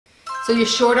So you're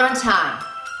short on time.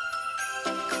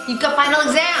 You've got final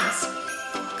exams.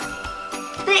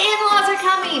 The in-laws are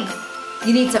coming.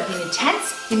 You need something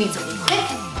intense, you need something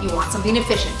quick, you want something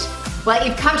efficient. Well,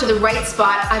 you've come to the right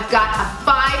spot. I've got a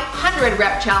 500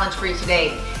 rep challenge for you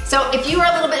today. So if you are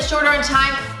a little bit shorter on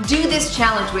time, do this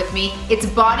challenge with me. It's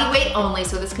body weight only,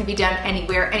 so this can be done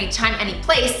anywhere, anytime, any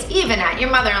place, even at your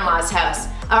mother-in-law's house.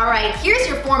 All right, here's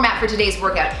your format for today's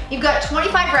workout. You've got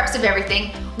 25 reps of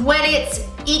everything. When it's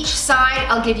each side,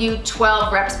 I'll give you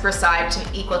 12 reps per side to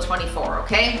equal 24,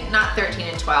 okay? Not 13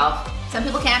 and 12. Some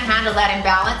people can't handle that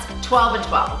imbalance. 12 and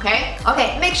 12, okay?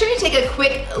 Okay, make sure you take a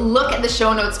quick look at the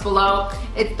show notes below.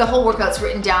 The whole workout's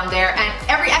written down there, and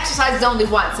every exercise is only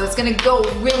one, so it's gonna go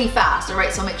really fast, all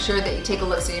right? So make sure that you take a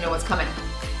look so you know what's coming.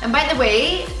 And by the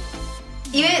way,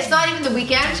 it's not even the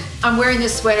weekend, I'm wearing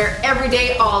this sweater every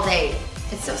day, all day.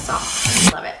 It's so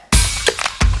soft, I love it.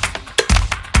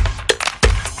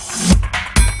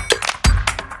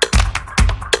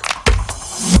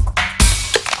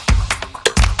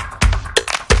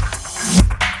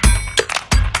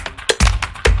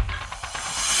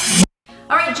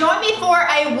 Join me for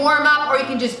a warm up, or you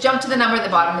can just jump to the number at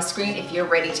the bottom of the screen if you're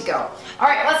ready to go. All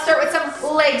right, let's start with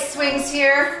some leg swings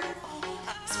here.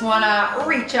 Just wanna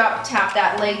reach up, tap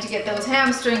that leg to get those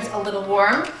hamstrings a little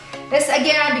warm. This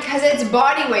again, because it's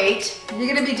body weight,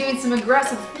 you're gonna be doing some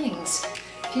aggressive things.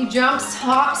 A few jumps,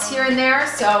 hops here and there,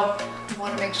 so we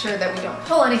wanna make sure that we don't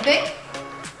pull anything,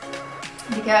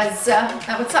 because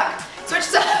that would suck. Switch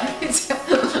sides,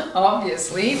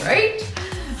 obviously, right?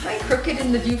 Am I crooked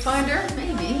in the viewfinder?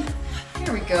 Maybe.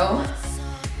 Here we go.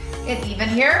 Get even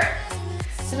here.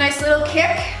 It's a nice little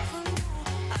kick.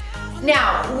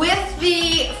 Now, with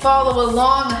the follow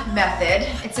along method,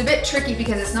 it's a bit tricky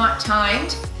because it's not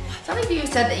timed. Some of you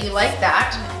said that you like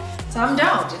that. Some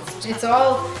don't.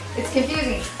 It's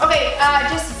confusing. Okay,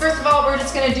 just first of all, we're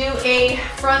just gonna do a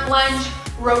front lunge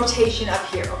rotation up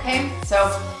here, okay?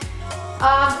 So,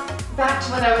 back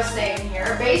to what I was saying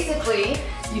here. Basically,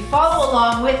 you follow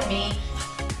along with me.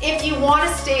 If you want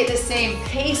to stay at the same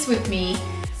pace with me,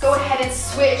 go ahead and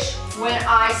switch when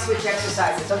I switch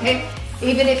exercises, okay?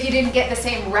 Even if you didn't get the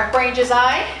same rep range as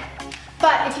I,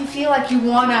 but if you feel like you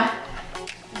want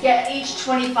to get each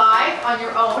 25 on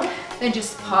your own, then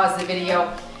just pause the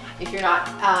video if you're not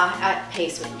at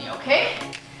pace with me, okay?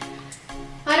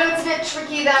 I know it's a bit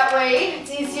tricky that way. It's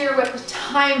easier with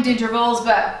timed intervals,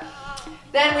 but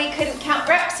then we couldn't count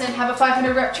reps and have a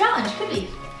 500 rep challenge, could we?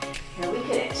 No, we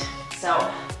couldn't.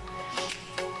 So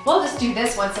we'll just do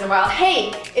this once in a while.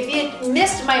 Hey, if you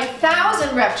missed my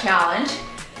 1,000 rep challenge,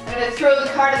 I'm gonna throw the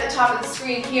card at the top of the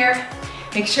screen here.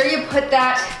 Make sure you put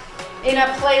that in a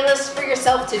playlist for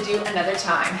yourself to do another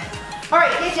time. All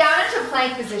right, get down into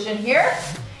plank position here.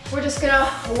 We're just gonna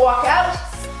walk out,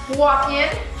 walk in,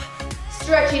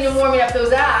 stretching and warming up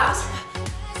those abs.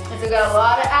 And so we've got a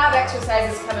lot of ab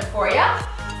exercises coming for you.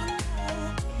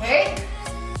 Okay.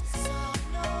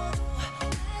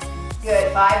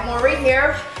 Good, 5 more right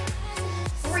here.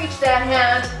 Reach that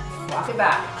hand, walk it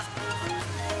back.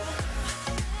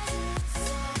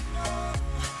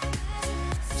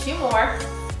 Two more.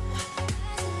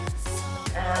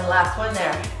 And last one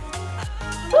there.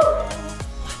 Woo!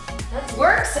 That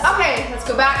works. Okay, let's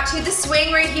go back to the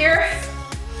swing right here.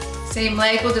 Same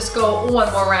leg, we'll just go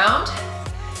one more round.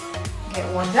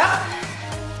 Get warmed up.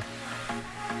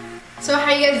 So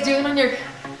how you guys doing on your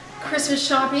Christmas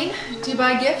shopping? Do you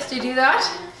buy gifts? Do you do that?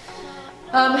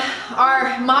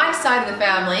 My side of the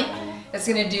family is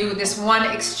gonna do this one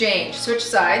exchange, switch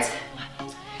sides.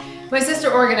 My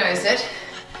sister organized it.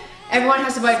 Everyone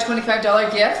has to buy a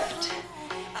 $25 gift.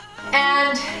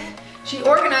 And she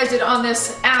organized it on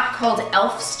this app called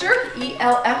Elfster,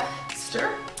 E-L-F-ster.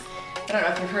 I don't know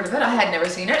if you've heard of it, I had never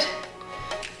seen it.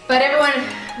 But everyone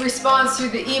responds through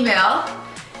the email,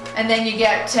 and then you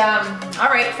get, all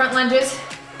right, front lunges,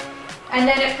 and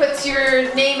then it puts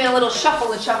your name in a little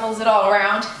shuffle. It shuffles it all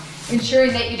around,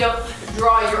 ensuring that you don't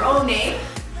draw your own name,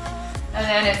 and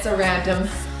then it's a random,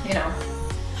 you know.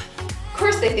 Of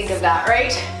course they think of that,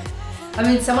 right? I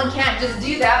mean, someone can't just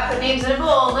do that, put names in a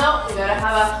bowl. No, you gotta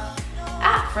have a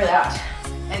app for that.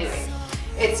 Anyway,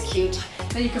 it's cute.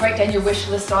 Then you can write down your wish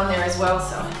list on there as well,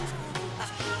 so.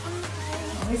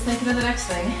 Always thinking of the next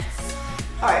thing.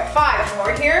 All right, 5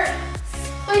 more here.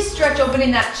 Please stretch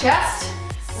opening that chest.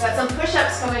 We've got some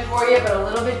push-ups coming for you, but a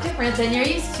little bit different than you're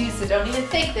used to, so don't even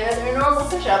think they're normal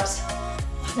push-ups.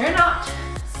 They're not.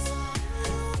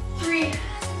 3.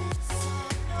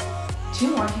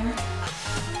 2 more here.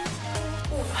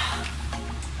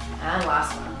 And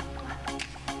last one.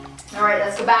 All right,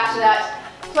 let's go back to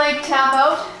that plank tap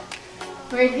out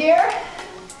right here.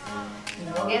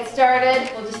 And we'll get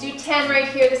started. We'll just do 10 right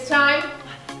here this time.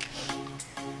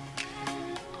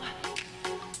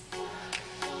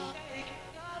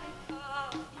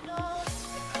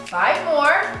 5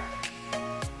 more.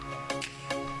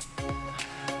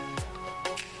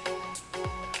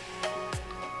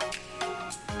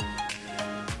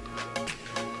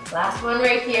 Last one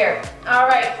right here. All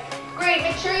right, great.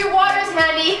 Make sure your water's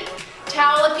handy.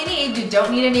 Towel if you need. You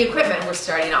don't need any equipment. We're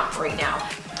starting off right now.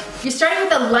 You're starting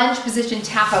with a lunge position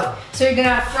tap out. So you're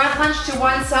gonna front lunge to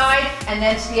one side and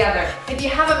then to the other. If you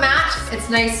have a mat, it's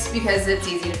nice because it's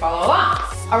easy to follow along.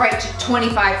 All right,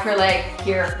 25 per leg.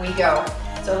 Here we go.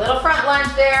 So a little front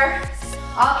lunge there.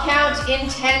 I'll count in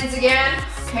 10s again,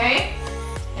 okay?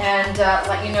 And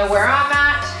let you know where I'm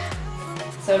at.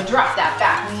 So drop that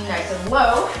back knee nice and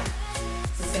low.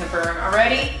 This is gonna burn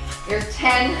already. Here's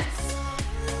 10.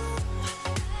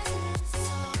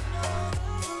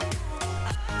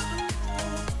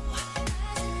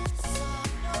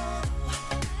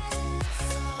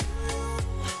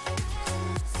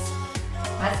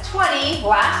 That's 20,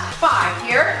 last 5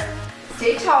 here.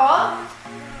 Stay tall.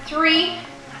 3,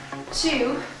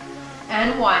 2,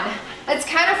 and 1. It's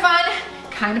kind of fun,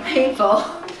 kind of painful.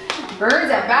 Burns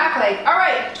that back leg. All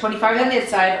right, 25 on this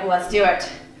side, let's do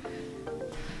it.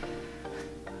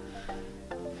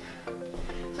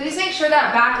 Please make sure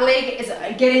that back leg is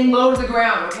getting low to the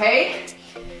ground, okay?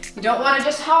 You don't want to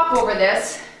just hop over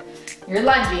this. You're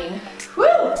lunging.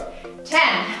 Woo!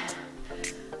 10.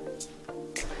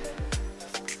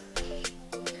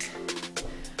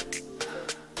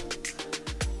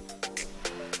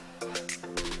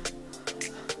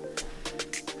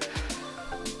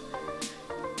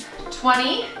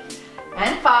 20,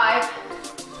 and 5,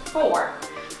 4,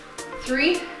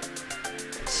 3,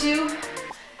 2,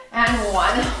 and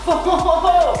 1.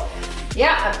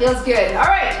 Yeah, that feels good. All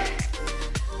right,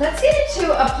 let's get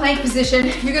into a plank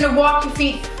position. You're gonna walk your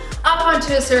feet up onto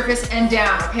the surface and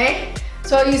down, okay?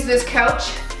 So I'll use this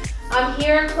couch. I'm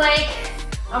here in plank.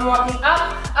 I'm walking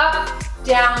up, up,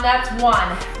 down. That's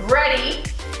 1. Ready?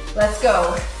 Let's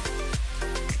go.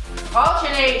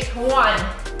 Alternate. 1,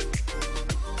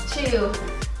 2,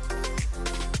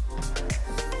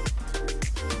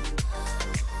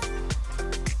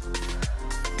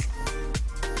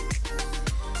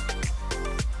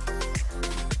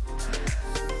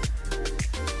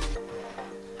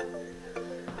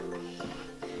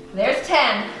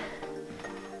 10.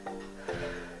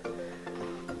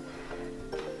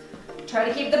 Try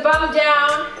to keep the bum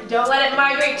down. Don't let it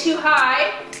migrate too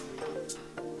high.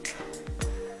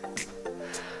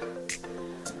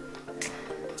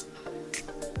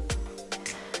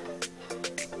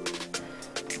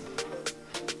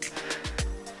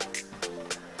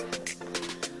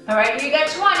 All right, you got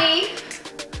 20.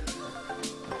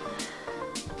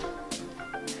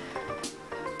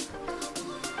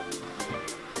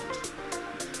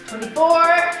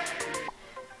 24,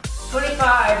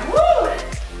 25. Woo!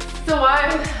 So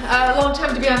a long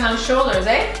time to be on those shoulders,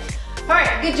 eh? All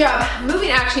right, good job.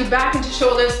 Moving actually back into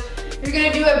shoulders. You're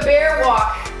gonna do a bear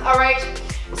walk. All right.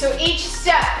 So each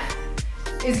step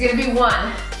is gonna be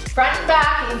 1. Front and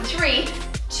back in 3,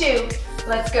 2.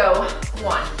 Let's go.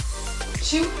 1,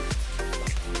 2.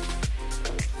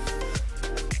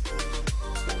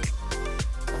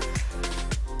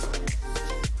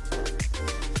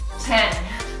 10.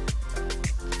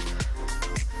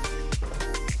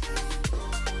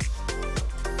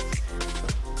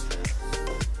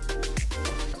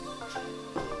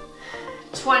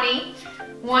 20,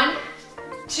 1,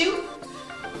 2,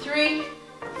 3,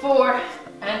 4,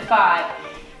 and 5.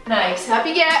 Nice, up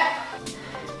you get.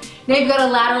 Now you've got a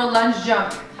lateral lunge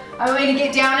jump. I want you to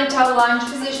get down into a lunge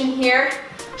position here.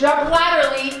 Jump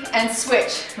laterally and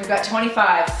switch. We've got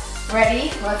 25.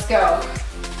 Ready? Let's go.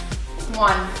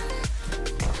 1.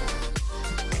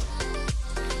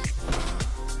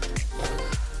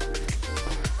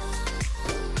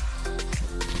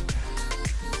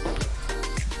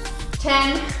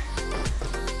 10.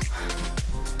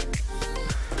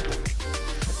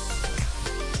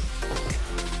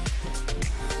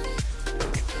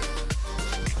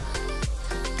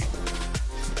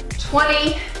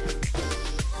 20.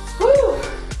 Woo.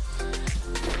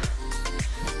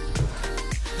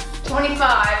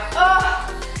 25.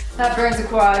 Oh, that burns the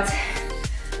quads.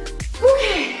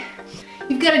 Okay.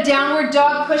 You've got a downward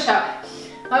dog push-up.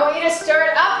 I want you to start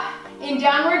up in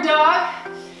downward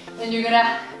dog, then you're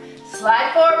gonna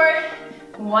slide forward,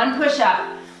 1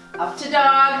 push-up, up to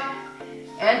dog,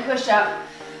 and push-up.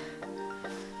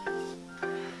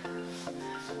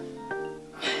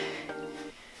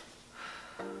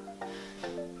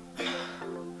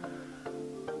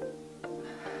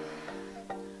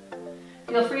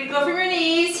 Feel free to go for your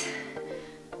knees.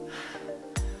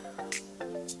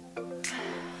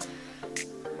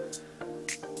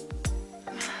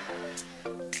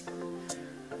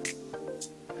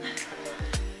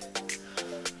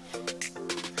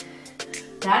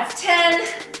 That's 10.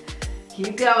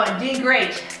 Keep going, doing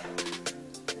great.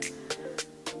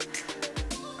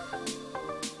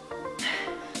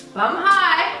 Bum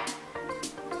high.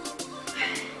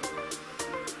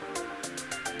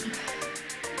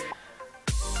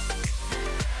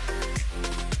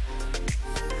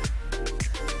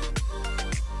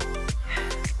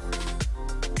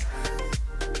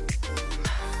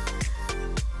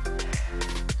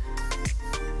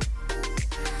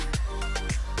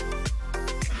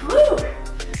 Woo!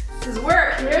 This is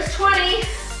work. There's 20.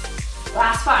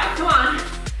 Last 5. Come on.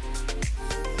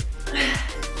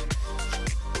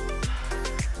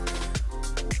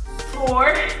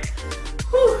 4.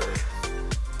 Whew.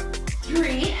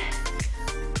 3.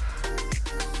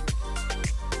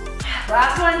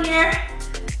 Last one here.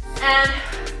 And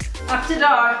up to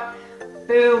dog.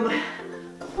 Boom.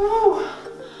 Whew.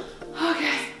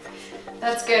 Okay.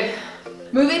 That's good.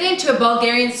 Moving into a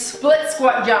Bulgarian split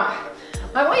squat jump.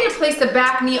 I want you to place the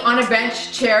back knee on a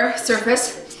bench chair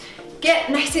surface. Get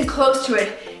nice and close to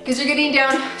it because you're getting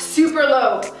down super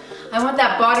low. I want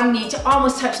that bottom knee to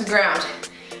almost touch the ground.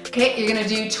 Okay, you're gonna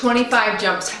do 25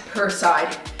 jumps per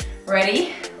side.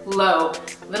 Ready? Low.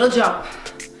 Little jump.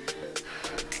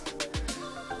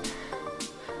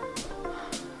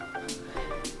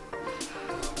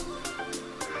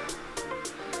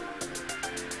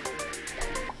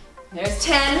 There's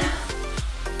 10.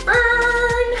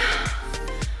 Burn!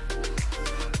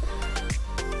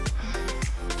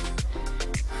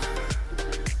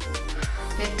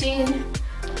 15.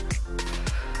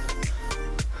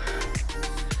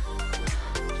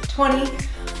 20.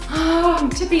 Oh, I'm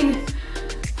tipping.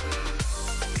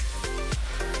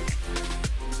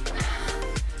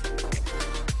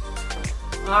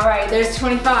 All right, there's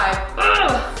 25.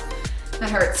 Ugh, that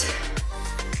hurts.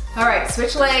 All right,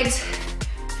 switch legs.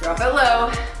 Drop it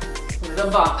low. Little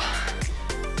bump.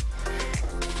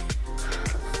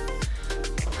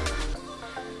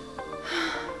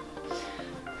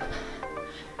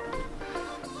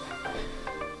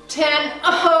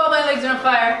 Oh, my legs are on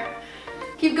fire.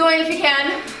 Keep going if you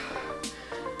can.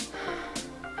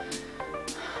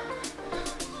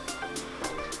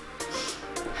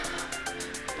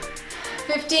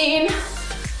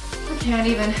 I can't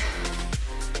even.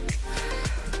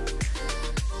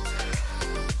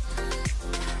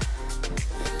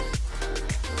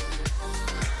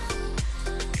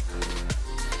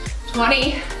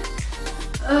 20.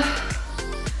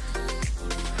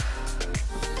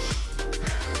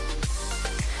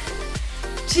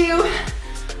 2,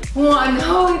 1.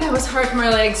 Oh, that was hard for my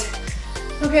legs.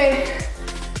 Okay,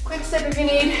 quick step if you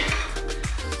need.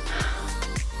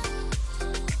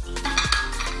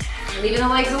 Leaving the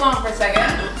legs alone for a second.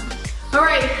 All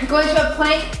right, going to a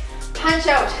plank punch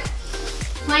out.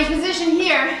 Plank position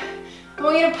here. I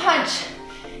want you to punch.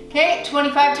 Okay,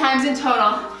 25 times in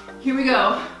total. Here we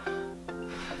go.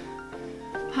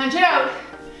 Punch it out.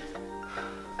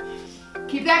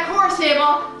 Keep that core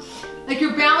stable, like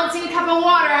you're balancing a cup of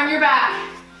water on your back.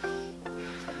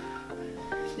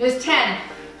 There's 10.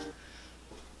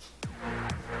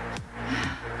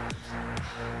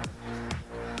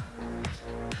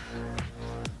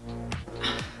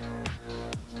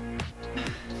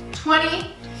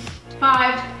 20,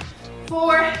 5,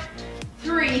 4,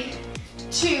 3,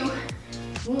 2,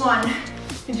 1.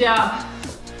 Good job.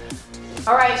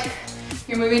 All right,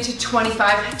 you're moving to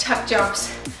 25 tuck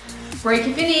jumps. Break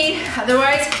if you need,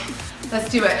 otherwise, let's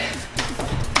do it.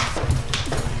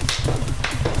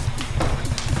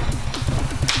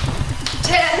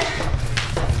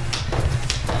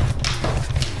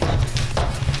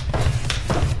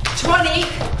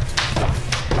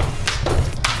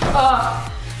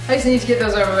 Oh, I just need to get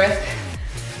those over with.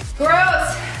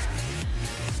 Gross.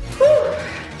 Whew.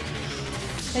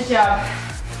 Good job.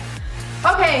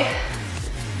 Okay,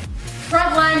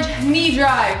 front lunge, knee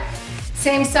drive.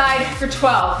 Same side for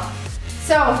 12.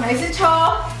 So, nice and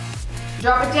tall,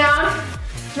 drop it down,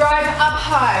 drive up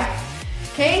high.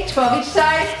 Okay, 12 each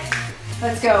side.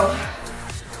 Let's go.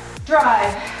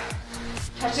 Drive.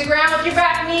 Touch the ground with your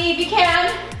back knee if you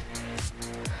can.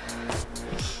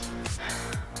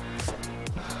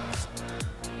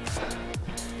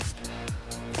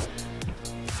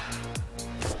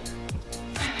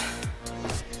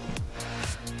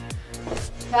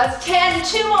 That's 10,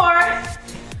 2 more.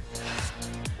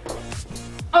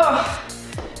 Oh,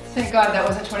 thank God that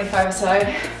wasn't 25 a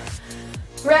side.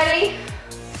 Ready?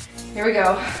 Here we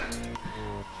go.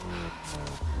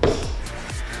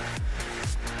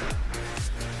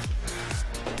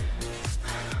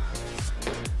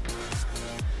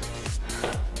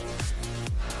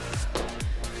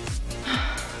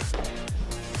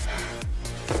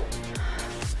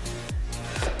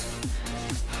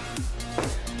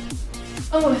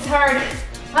 Oh, it's hard.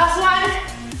 Last one.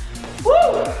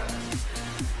 Woo!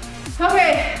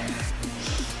 Okay.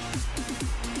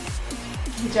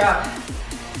 Good job.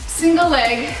 Single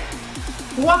leg,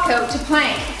 walk out to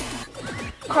plank.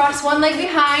 Cross one leg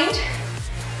behind,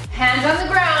 hands on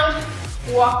the ground,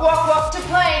 walk, walk, walk to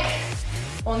plank.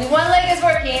 Only one leg is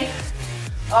working.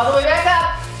 All the way back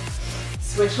up.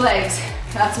 Switch legs.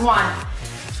 That's 1.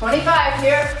 25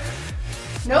 here.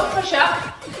 No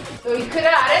push-up, though you could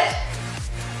add it.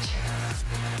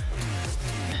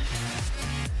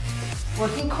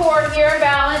 Working core here and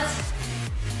balance.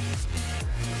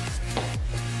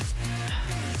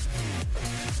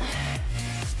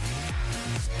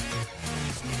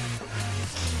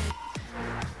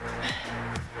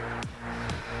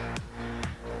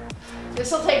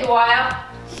 This will take a while.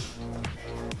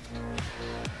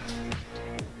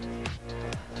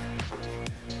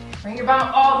 Bring your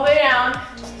bum all the way down.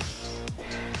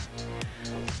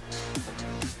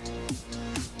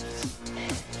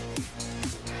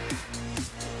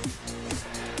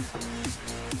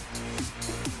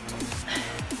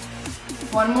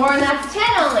 One more and that's 10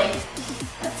 only.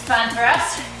 That's fun for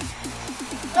us.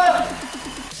 Oh.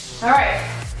 All right,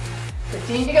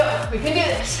 15 to go. We can do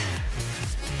this.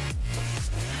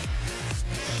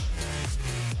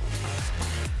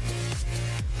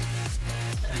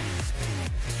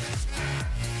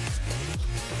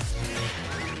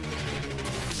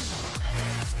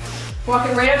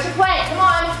 Walking right up to plank, come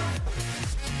on.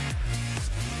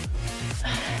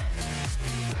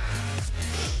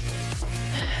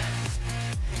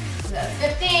 That's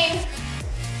 15.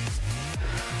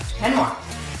 10 more.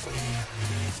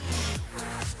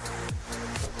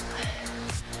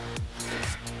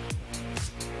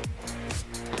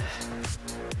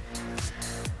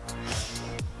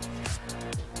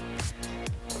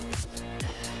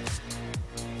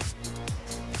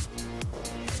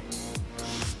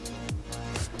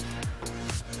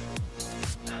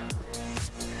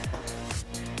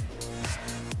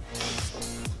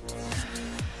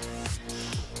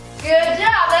 Good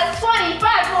job, that's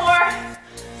 25 more.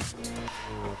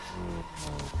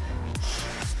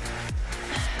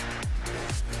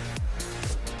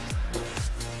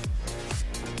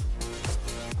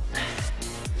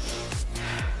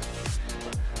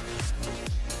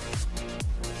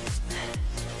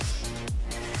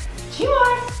 Two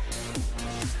more.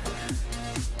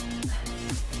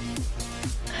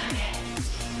 Okay,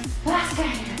 last guy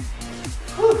here.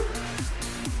 Whew.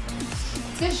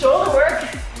 It's good shoulder work.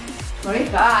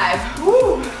 25.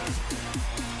 Woo.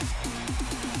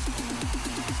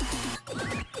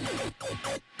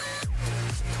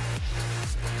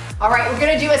 All right, we're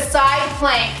gonna do a side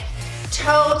plank,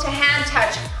 toe to hand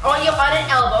touch. I want you on an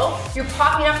elbow. You're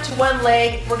popping up to one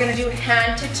leg. We're gonna do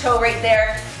hand to toe right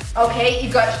there. Okay,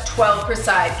 you've got 12 per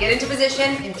side. Get into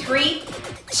position in 3,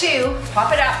 2,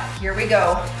 pop it up. Here we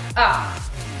go. Up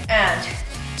and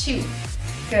 2.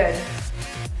 Good.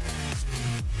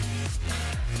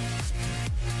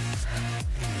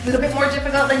 A little bit more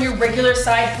difficult than your regular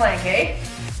side plank, eh?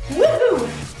 Woohoo!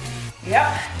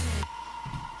 Yep.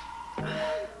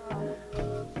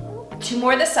 2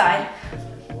 more this side.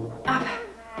 Up.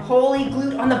 Holy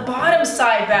glute on the bottom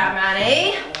side, Batman,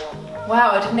 eh?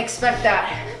 Wow, I didn't expect that.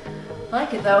 I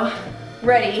like it though.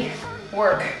 Ready,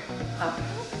 work. Up.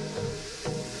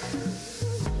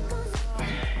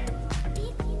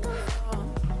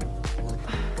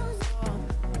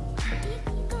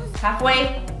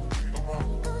 Halfway.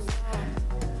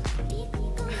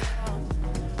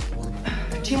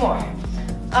 2 more.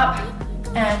 Up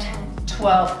and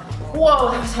 12.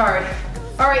 Whoa, that was hard.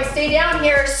 All right, stay down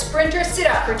here. Sprinter sit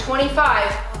up for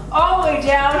 25. All the way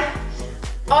down.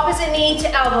 Opposite knee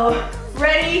to elbow.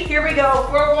 Ready? Here we go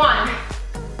for 1.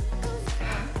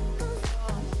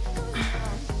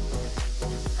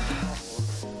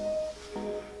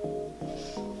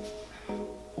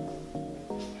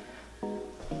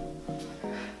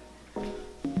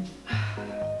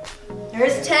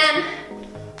 There's 10.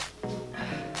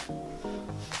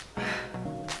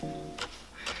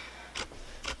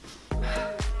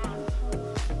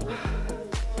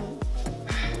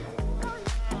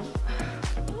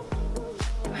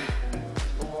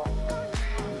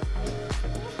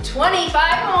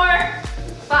 More.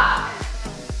 5.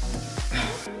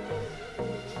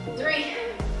 3.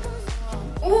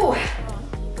 Ooh.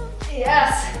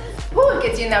 Yes. Ooh, it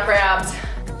gets you in the upper abs.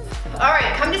 All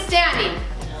right, come to standing.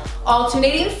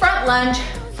 Alternating front lunge,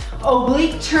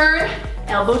 oblique turn,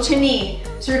 elbow to knee.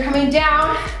 So you're coming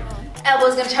down,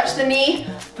 elbow's gonna touch the knee,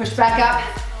 push back up,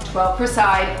 12 per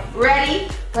side. Ready?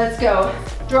 Let's go.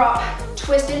 Drop,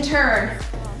 twist and turn.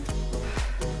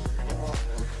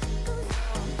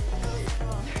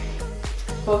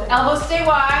 Both elbows stay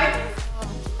wide.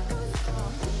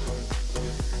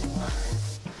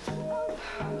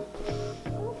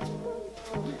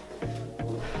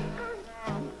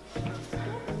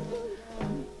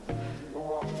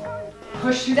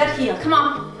 Push through that heel, come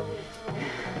on.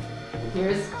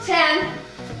 Here's 10,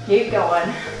 keep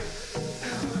going.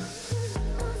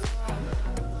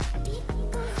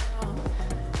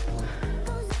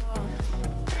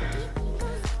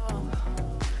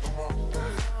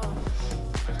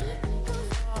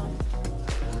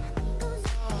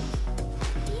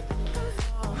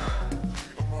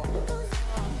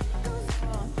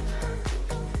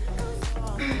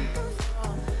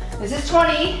 This is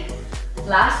 20,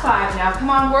 last 5 now. Come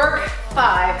on, work,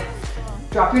 5.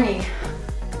 Drop your knee.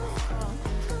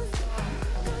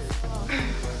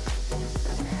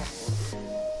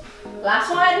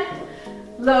 Last one,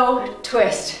 low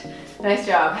twist. Nice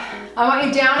job. I want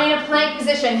you down in a plank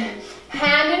position,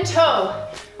 hand and toe.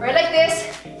 Right like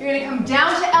this, you're gonna come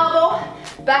down to elbow,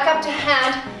 back up to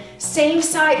hand, same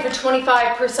side for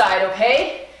 25 per side,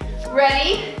 okay?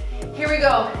 Ready? Here we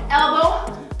go.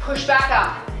 Elbow, push back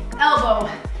up. Elbow,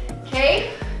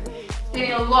 okay?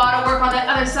 Getting a lot of work on that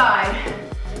other side.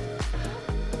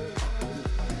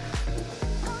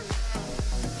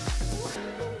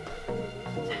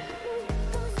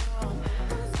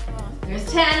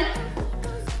 There's 10.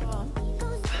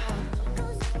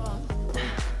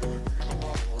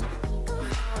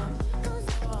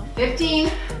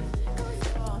 $15.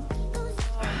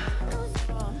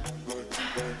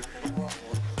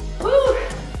 Woo!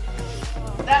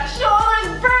 That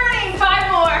shoulder's burning.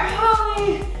 5 more.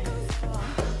 Holy.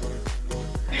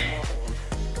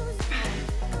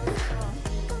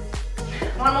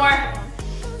 One more.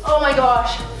 Oh my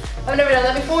gosh. I've never done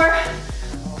that before.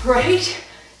 Right?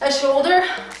 That shoulder.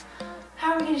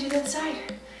 How are we gonna do that side?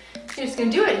 You're just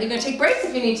gonna do it. You're gonna take breaks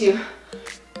if you need to.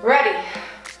 Ready?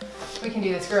 We can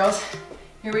do this, girls.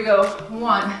 Here we go.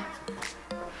 1.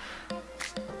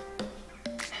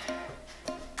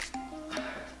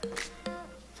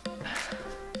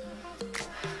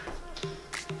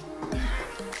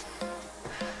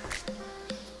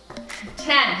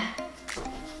 10.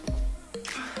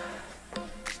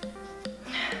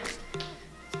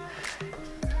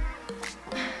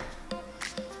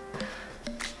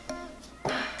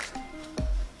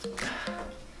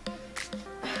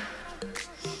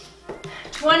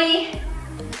 20.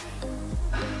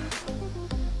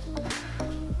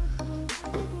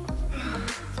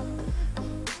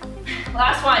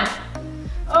 Last one.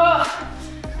 Oh,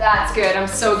 that's good. I'm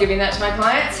so giving that to my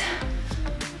clients.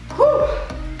 Whew.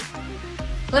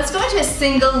 Let's go into a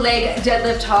single leg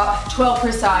deadlift top, 12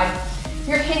 per side.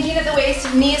 You're hinging at the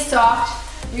waist, knee is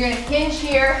soft. You're gonna hinge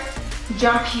here,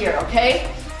 jump here,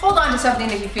 okay? Hold on to something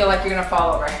if you feel like you're gonna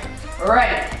fall over.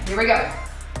 Ready, here we go.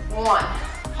 1,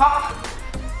 hop,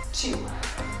 2.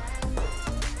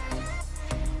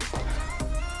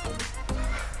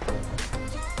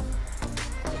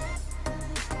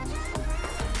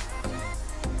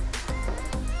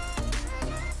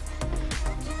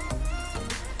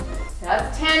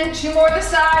 That's 10, 2 more this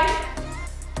side.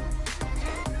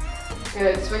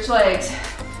 Good, switch legs,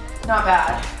 not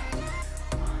bad.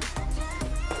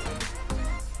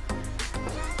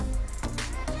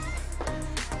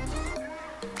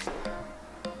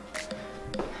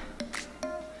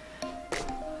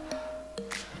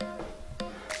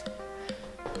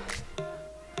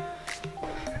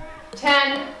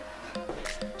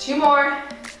 Two more,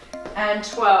 and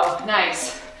 12,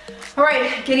 nice. All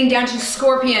right, getting down to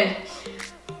scorpion.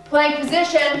 Plank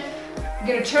position,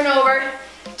 you're gonna turn over,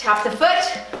 tap the foot,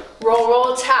 roll,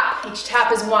 roll, tap. Each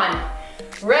tap is 1.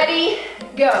 Ready,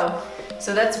 go.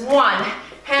 So that's 1,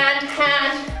 hand,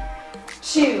 hand,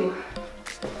 2,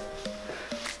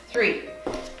 3.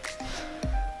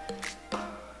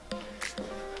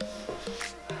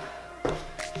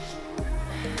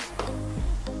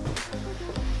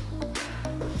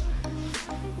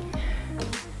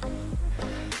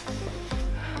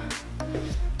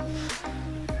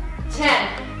 10.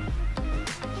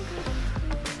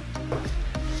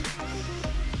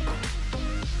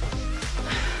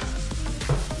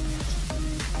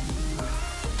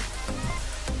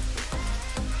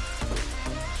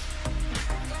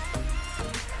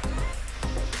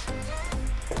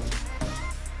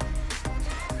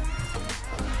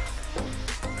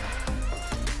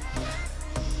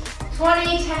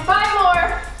 20, 10, 5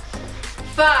 more.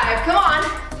 5, come on.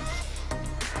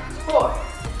 4.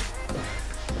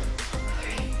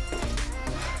 3.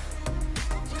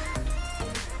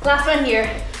 Last one here.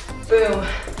 Boom.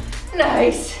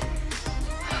 Nice.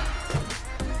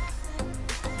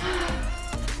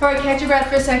 All right, catch your breath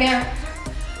for a second.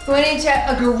 going into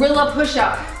a gorilla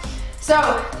push-up.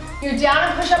 So you're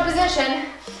down in push-up position.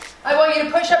 I want you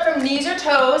to push up from knees or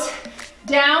toes,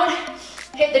 down,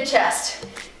 hit the chest.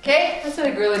 Okay, that's what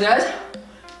a gorilla does.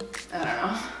 I don't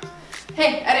know.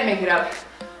 Hey, I didn't make it up.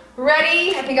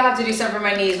 Ready? I think I'll have to do something for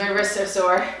my knees. My wrists are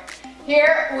sore.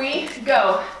 Here we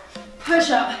go.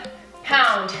 Push up,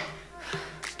 pound.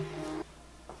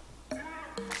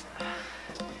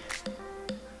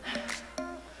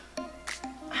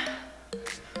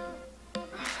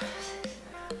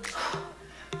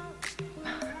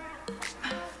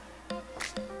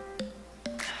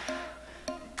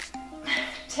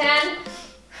 Ten.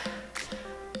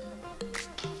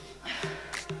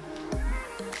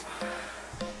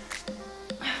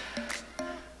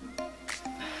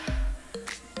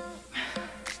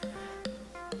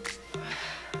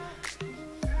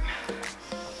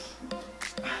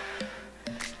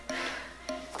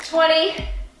 20,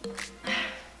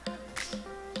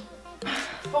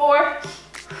 4,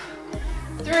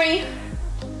 3,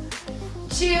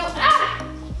 2,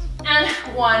 and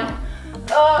 1.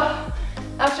 Oh,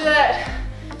 after that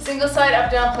single side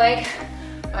up down plank,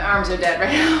 my arms are dead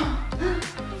right now.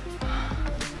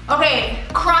 Okay,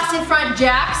 cross in front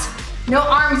jacks, no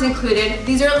arms included.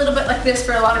 These are a little bit like this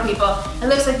for a lot of people. It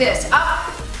looks like this, up,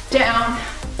 down,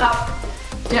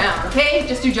 okay?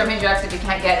 Just do jumping jacks if you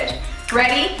can't get it.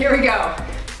 Ready? Here we go.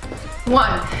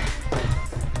 1,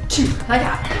 2, like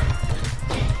that.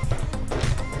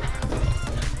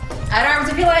 Add arms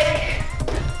if you like.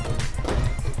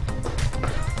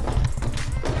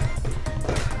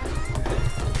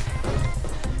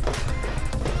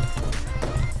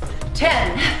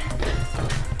 Ten.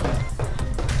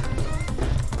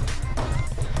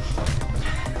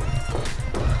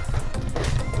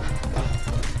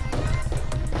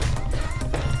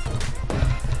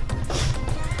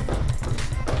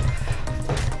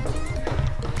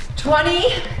 20.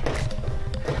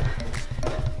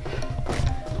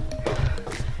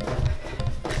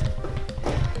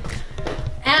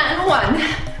 And 1.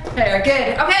 Very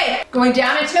good. Okay, going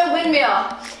down into a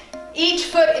windmill. Each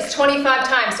foot is 25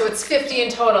 times, so it's 50 in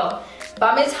total.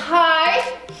 Bum is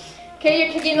high. Okay,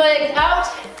 you're kicking legs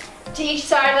out to each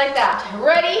side like that.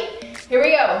 Ready? Here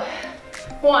we go.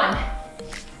 1,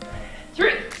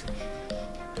 3.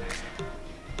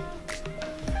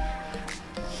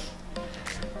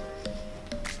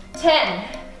 10.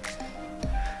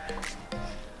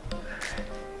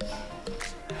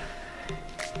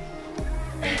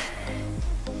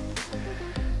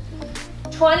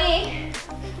 20.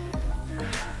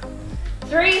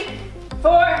 3,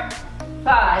 4,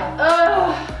 5.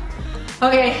 Oh.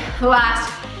 Okay,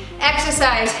 last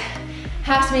exercise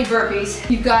has to be burpees.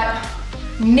 You've got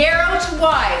narrow to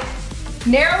wide.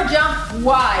 Narrow jump,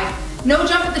 wide. No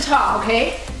jump at the top,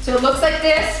 okay? So it looks like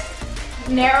this.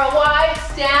 Narrow, wide,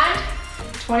 stand.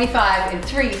 25 in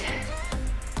 3,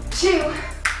 2.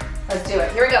 Let's do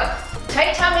it. Here we go.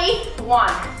 Tight tummy. 1.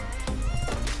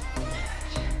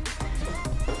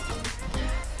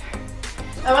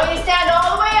 I want you to stand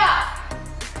all the way up.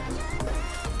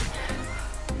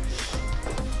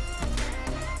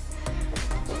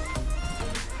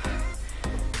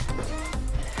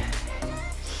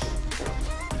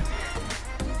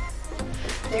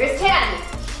 There's 10.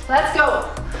 Let's go.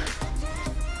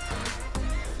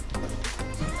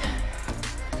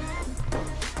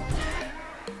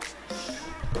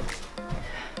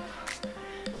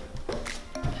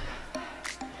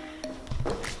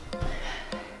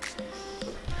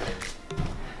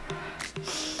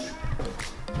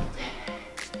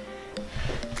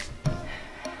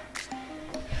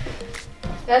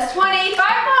 That's 20,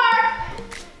 5 more.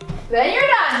 Then you're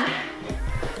done.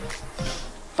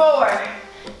 4,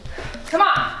 come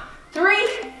on.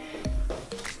 3,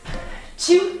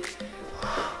 2.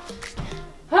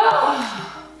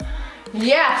 Oh,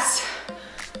 yes,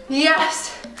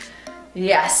 yes,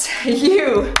 yes.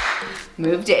 You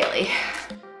move daily.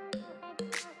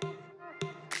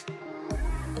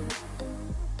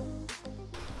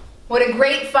 What a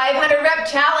great 500 rep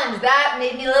challenge. That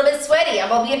made me a little bit sweaty. I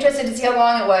will be interested to see how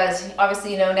long it was.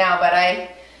 Obviously you know now, but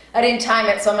I didn't time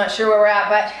it, so I'm not sure where we're at,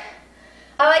 but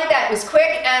I like that. It was quick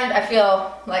and I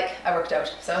feel like I worked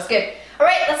out, so it's good. All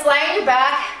right, let's lie on your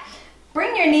back.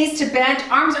 Bring your knees to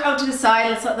bent, arms are out to the side.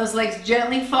 Let's let those legs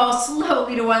gently fall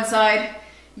slowly to one side.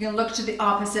 You can look to the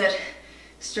opposite,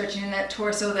 stretching that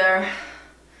torso there.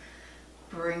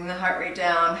 Bring the heart rate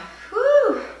down.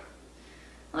 Whew,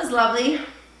 that was lovely.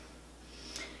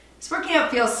 This working out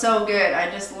feels so good.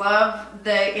 I just love the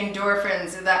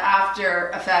endorphins, the after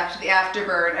effect, the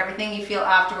afterburn. Everything you feel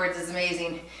afterwards is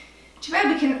amazing. Too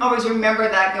bad we can always remember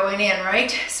that going in, right?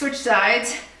 Switch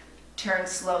sides. Turn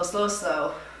slow, slow,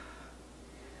 slow.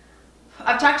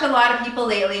 I've talked to a lot of people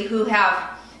lately who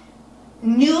have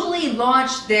newly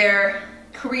launched their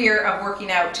career of working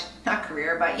out. Not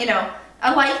career, but you know,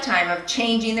 a lifetime of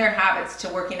changing their habits to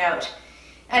working out.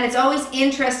 And it's always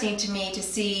interesting to me to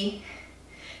see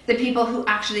the people who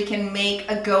actually can make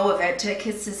a go of it,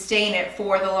 to sustain it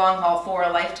for the long haul, for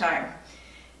a lifetime.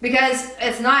 Because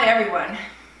it's not everyone,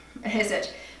 is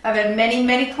it? I've had many,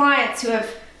 many clients who have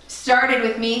started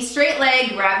with me, straight leg,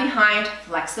 grab behind,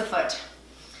 flex the foot.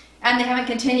 And they haven't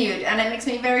continued, and it makes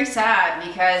me very sad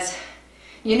because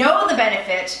you know the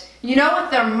benefit, you know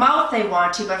with their mouth they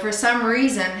want to, but for some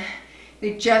reason,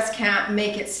 they just can't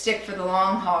make it stick for the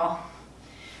long haul.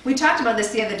 We talked about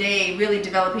this the other day, really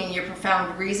developing your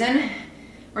profound reason,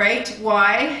 right?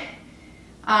 Why?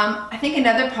 I think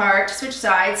another part, switch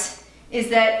sides, is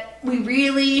that we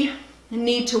really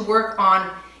need to work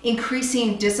on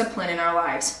increasing discipline in our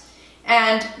lives.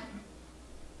 And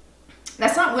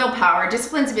that's not willpower.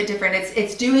 Discipline's a bit different.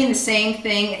 It's doing the same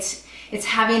thing. It's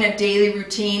having a daily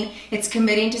routine. It's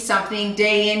committing to something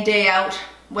day in, day out,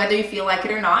 whether you feel like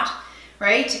it or not,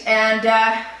 right? And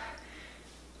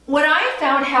what I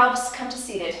found helps, come to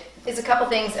seated, is a couple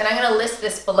things, and I'm going to list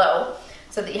this below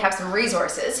so that you have some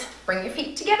resources. Bring your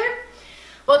feet together.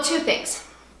 Well, two things.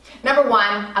 Number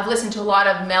one, I've listened to a lot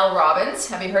of Mel Robbins.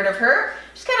 Have you heard of her?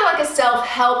 She's kind of like a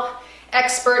self-help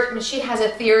expert, but she has a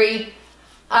theory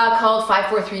called 5,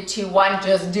 4, 3, 2, 1,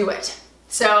 just do it.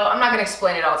 So I'm not going to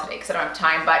explain it all today because I don't have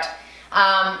time, but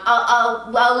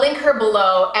I'll link her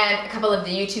below and a couple of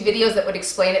the YouTube videos that would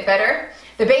explain it better.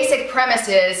 The basic premise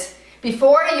is,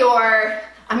 before your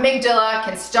amygdala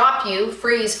can stop you,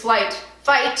 freeze, flight,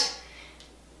 fight,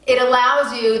 it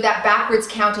allows you, that backwards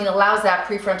counting allows that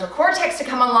prefrontal cortex to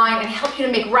come online and help you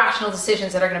to make rational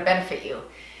decisions that are going to benefit you,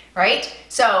 right?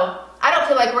 So I don't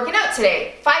feel like working out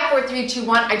today. 5, 4, 3, 2,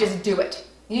 1, I just do it.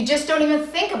 You just don't even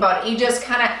think about it. You just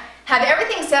kind of have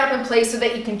everything set up in place so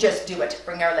that you can just do it.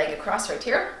 Bring our leg across right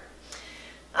here.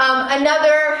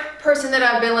 Another person that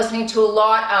I've been listening to a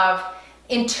lot of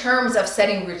in terms of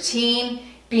setting routine,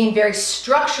 being very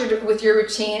structured with your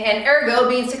routine, and ergo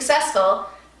being successful,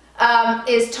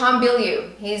 is Tom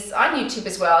Bilyeu. He's on YouTube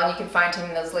as well, and you can find him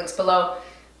in those links below.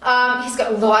 He's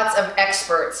got lots of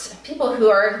experts, people who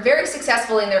are very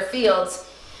successful in their fields,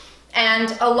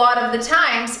 and a lot of the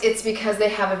times it's because they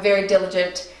have a very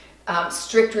diligent,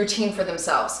 strict routine for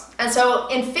themselves. And so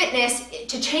in fitness,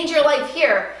 to change your life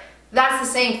here, that's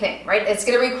the same thing, right? It's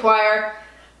going to require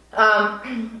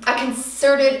a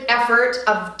concerted effort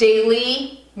of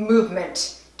daily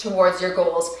movement towards your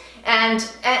goals. And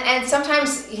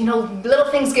sometimes, you know,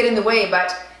 little things get in the way,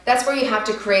 but that's where you have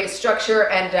to create a structure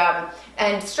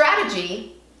and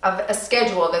strategy of a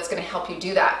schedule that's going to help you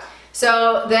do that.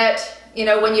 So that, you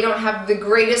know, when you don't have the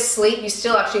greatest sleep, you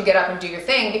still actually get up and do your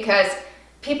thing, because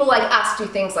people like us do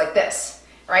things like this,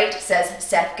 right? Says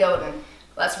Seth Godin.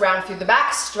 Let's round through the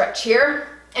back, stretch here.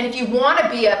 And if you want to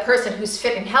be a person who's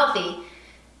fit and healthy,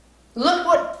 look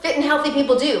what fit and healthy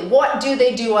people do. What do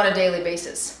they do on a daily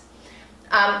basis?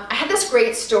 I had this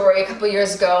great story a couple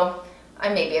years ago. I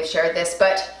maybe have shared this,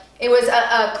 but it was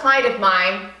a client of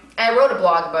mine. I wrote a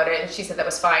blog about it, and she said that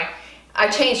was fine. I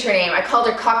changed her name. I called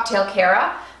her Cocktail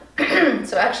Cara.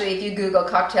 So actually, if you Google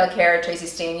Cocktail Cara Tracy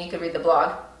Steen, you could read the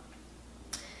blog.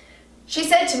 She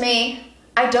said to me,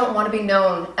 I don't want to be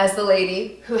known as the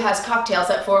lady who has cocktails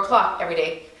at 4 o'clock every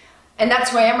day. And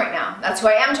that's who I am right now. That's who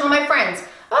I am to all my friends.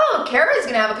 Oh, Kara's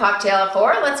going to have a cocktail at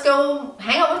 4. Let's go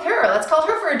hang out with her. Let's call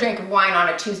her for a drink of wine on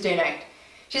a Tuesday night.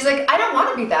 She's like, I don't want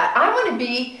to be that. I want to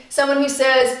be someone who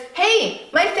says, hey,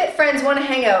 my fit friends want to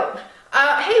hang out. Hey,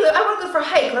 I want to go for a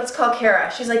hike. Let's call Kara.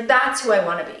 She's like, that's who I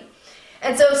want to be.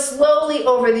 And so slowly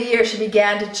over the years, she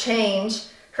began to change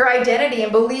her identity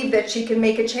and believe that she can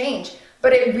make a change.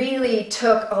 But it really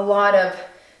took a lot of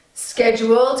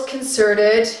scheduled,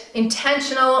 concerted,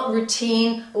 intentional,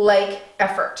 routine-like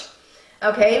effort.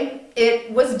 Okay?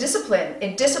 It was discipline.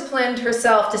 It disciplined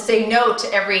herself to say no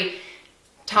to every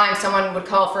time someone would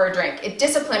call for a drink. It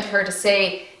disciplined her to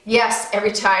say yes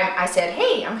every time I said,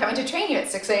 hey, I'm coming to train you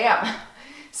at 6 a.m.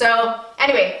 So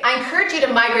anyway, I encourage you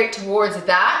to migrate towards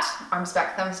that. Arms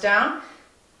back, thumbs down.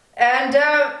 And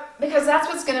because that's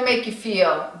what's going to make you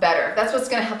feel better. That's what's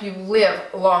going to help you live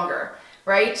longer,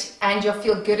 right? And you'll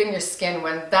feel good in your skin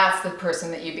when that's the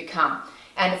person that you become.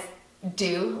 And it's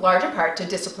due, larger part, to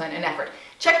discipline and effort.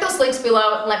 Check those links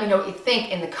below. Let me know what you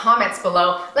think in the comments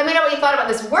below. Let me know what you thought about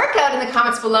this workout in the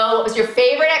comments below. What was your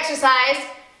favorite exercise?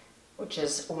 which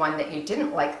is one that you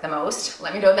didn't like the most.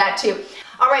 Let me know that too.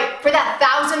 All right, for that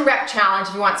 1,000 rep challenge,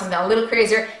 if you want something a little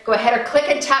crazier, go ahead or click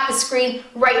and tap the screen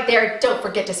right there. Don't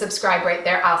forget to subscribe right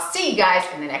there. I'll see you guys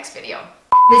in the next video.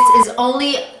 This is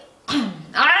only